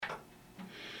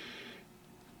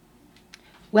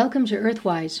Welcome to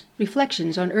Earthwise,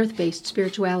 Reflections on Earth-Based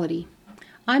Spirituality.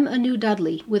 I'm Anu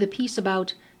Dudley with a piece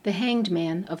about the Hanged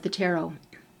Man of the Tarot.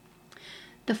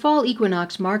 The fall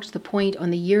equinox marks the point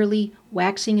on the yearly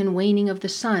waxing and waning of the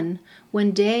sun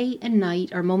when day and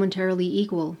night are momentarily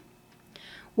equal.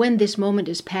 When this moment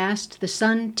is past, the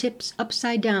sun tips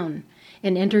upside down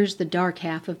and enters the dark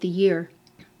half of the year.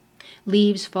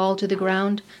 Leaves fall to the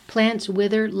ground, plants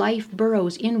wither, life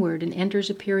burrows inward and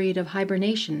enters a period of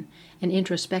hibernation and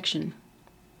introspection.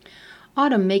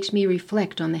 Autumn makes me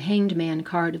reflect on the Hanged Man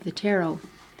card of the tarot,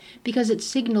 because it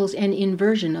signals an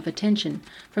inversion of attention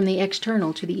from the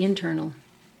external to the internal.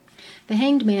 The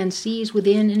Hanged Man sees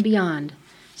within and beyond,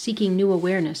 seeking new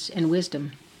awareness and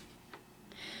wisdom.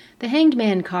 The Hanged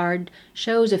Man card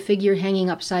shows a figure hanging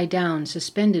upside down,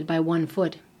 suspended by one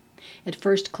foot. At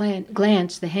first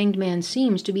glance, the Hanged Man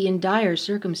seems to be in dire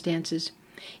circumstances,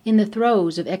 in the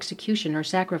throes of execution or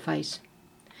sacrifice.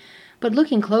 But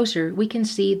looking closer, we can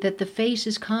see that the face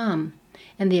is calm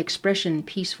and the expression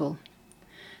peaceful.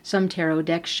 Some tarot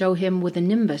decks show him with a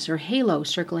nimbus or halo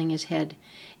circling his head,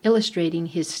 illustrating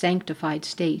his sanctified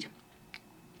state.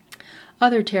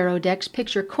 Other tarot decks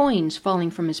picture coins falling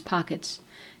from his pockets,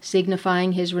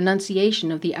 signifying his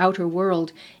renunciation of the outer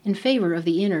world in favor of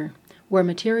the inner, where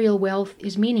material wealth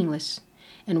is meaningless,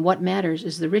 and what matters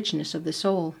is the richness of the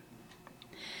soul.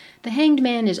 The Hanged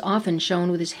Man is often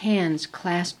shown with his hands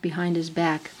clasped behind his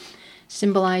back,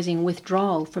 symbolizing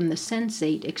withdrawal from the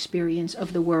sensate experience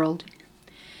of the world.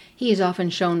 He is often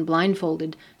shown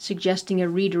blindfolded, suggesting a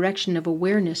redirection of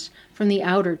awareness from the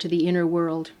outer to the inner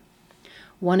world.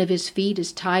 One of his feet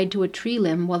is tied to a tree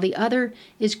limb, while the other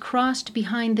is crossed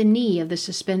behind the knee of the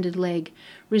suspended leg,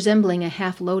 resembling a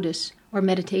half-lotus or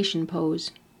meditation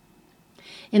pose.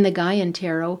 In the Gaian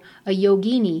tarot, a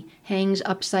yogini hangs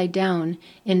upside down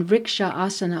in vriksha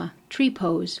asana, tree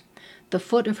pose, the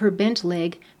foot of her bent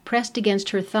leg pressed against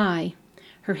her thigh,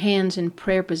 her hands in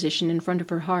prayer position in front of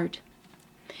her heart.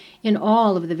 In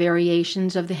all of the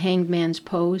variations of the Hanged Man's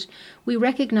pose, we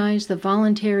recognize the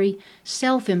voluntary,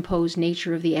 self-imposed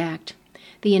nature of the act,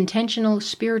 the intentional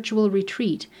spiritual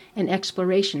retreat and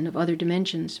exploration of other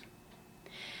dimensions.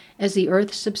 As the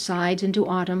earth subsides into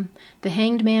autumn, the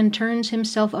Hanged Man turns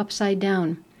himself upside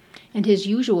down, and his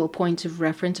usual points of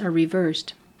reference are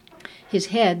reversed. His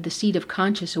head, the seat of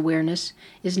conscious awareness,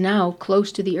 is now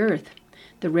close to the earth,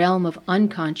 the realm of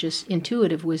unconscious,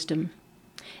 intuitive wisdom.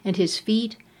 And his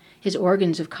feet, his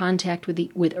organs of contact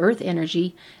with earth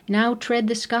energy, now tread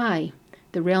the sky,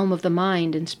 the realm of the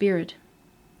mind and spirit.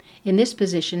 In this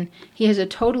position, he has a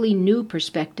totally new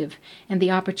perspective and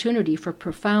the opportunity for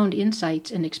profound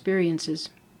insights and experiences.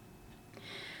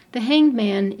 The Hanged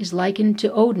Man is likened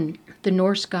to Odin, the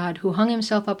Norse god who hung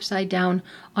himself upside down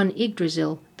on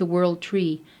Yggdrasil, the world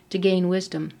tree, to gain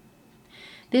wisdom.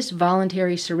 This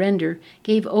voluntary surrender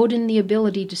gave Odin the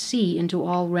ability to see into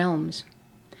all realms.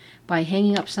 By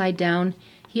hanging upside down,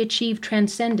 he achieved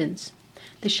transcendence,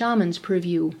 the shaman's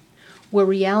purview, where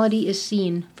reality is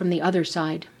seen from the other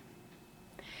side.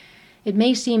 It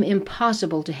may seem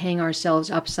impossible to hang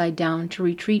ourselves upside down to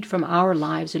retreat from our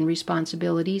lives and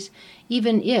responsibilities,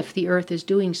 even if the earth is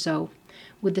doing so,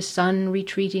 with the sun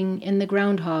retreating and the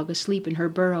groundhog asleep in her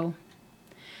burrow.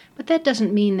 But that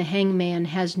doesn't mean the hangman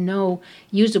has no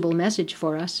usable message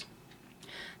for us.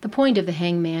 The point of the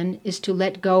hangman is to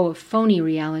let go of phony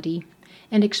reality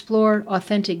and explore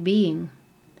authentic being.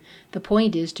 The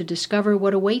point is to discover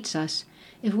what awaits us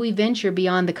if we venture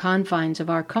beyond the confines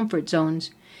of our comfort zones,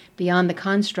 beyond the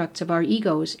constructs of our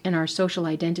egos and our social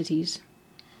identities.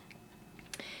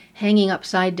 Hanging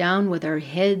upside down with our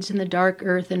heads in the dark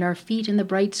earth and our feet in the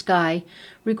bright sky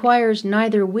requires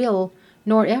neither will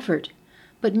nor effort,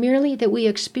 but merely that we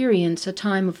experience a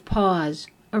time of pause,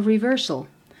 of reversal,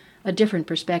 a different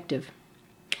perspective.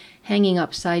 Hanging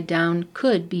upside down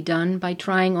could be done by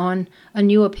trying on a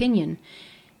new opinion.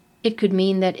 It could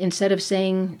mean that instead of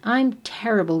saying, "I'm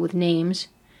terrible with names,"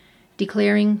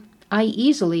 declaring, "I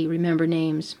easily remember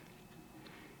names."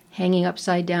 Hanging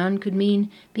upside down could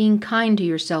mean being kind to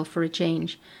yourself for a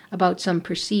change about some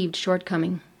perceived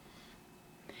shortcoming.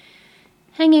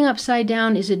 Hanging upside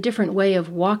down is a different way of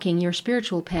walking your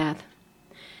spiritual path.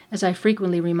 As I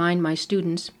frequently remind my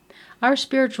students, our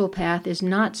spiritual path is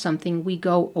not something we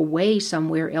go away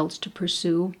somewhere else to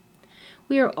pursue.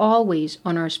 We are always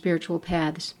on our spiritual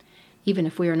paths, even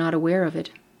if we are not aware of it.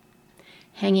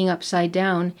 Hanging upside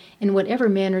down, in whatever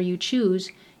manner you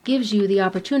choose, gives you the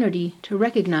opportunity to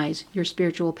recognize your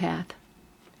spiritual path.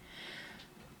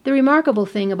 The remarkable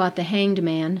thing about the Hanged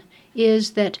Man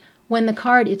is that when the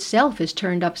card itself is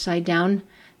turned upside down,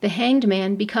 the Hanged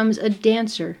Man becomes a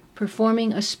dancer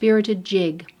performing a spirited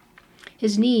jig.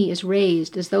 His knee is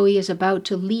raised as though he is about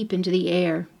to leap into the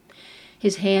air.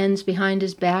 His hands behind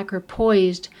his back are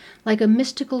poised like a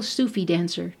mystical Sufi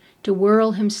dancer to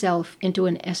whirl himself into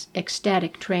an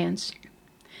ecstatic trance.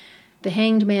 The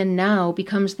hanged man now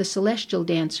becomes the celestial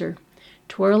dancer,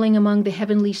 twirling among the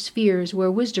heavenly spheres where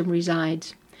wisdom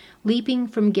resides, leaping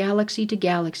from galaxy to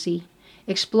galaxy,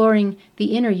 exploring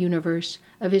the inner universe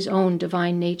of his own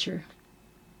divine nature.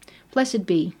 Blessed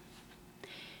be.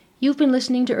 You've been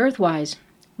listening to Earthwise,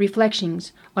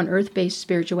 Reflections on Earth-Based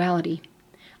Spirituality.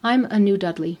 I'm Anu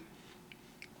Dudley.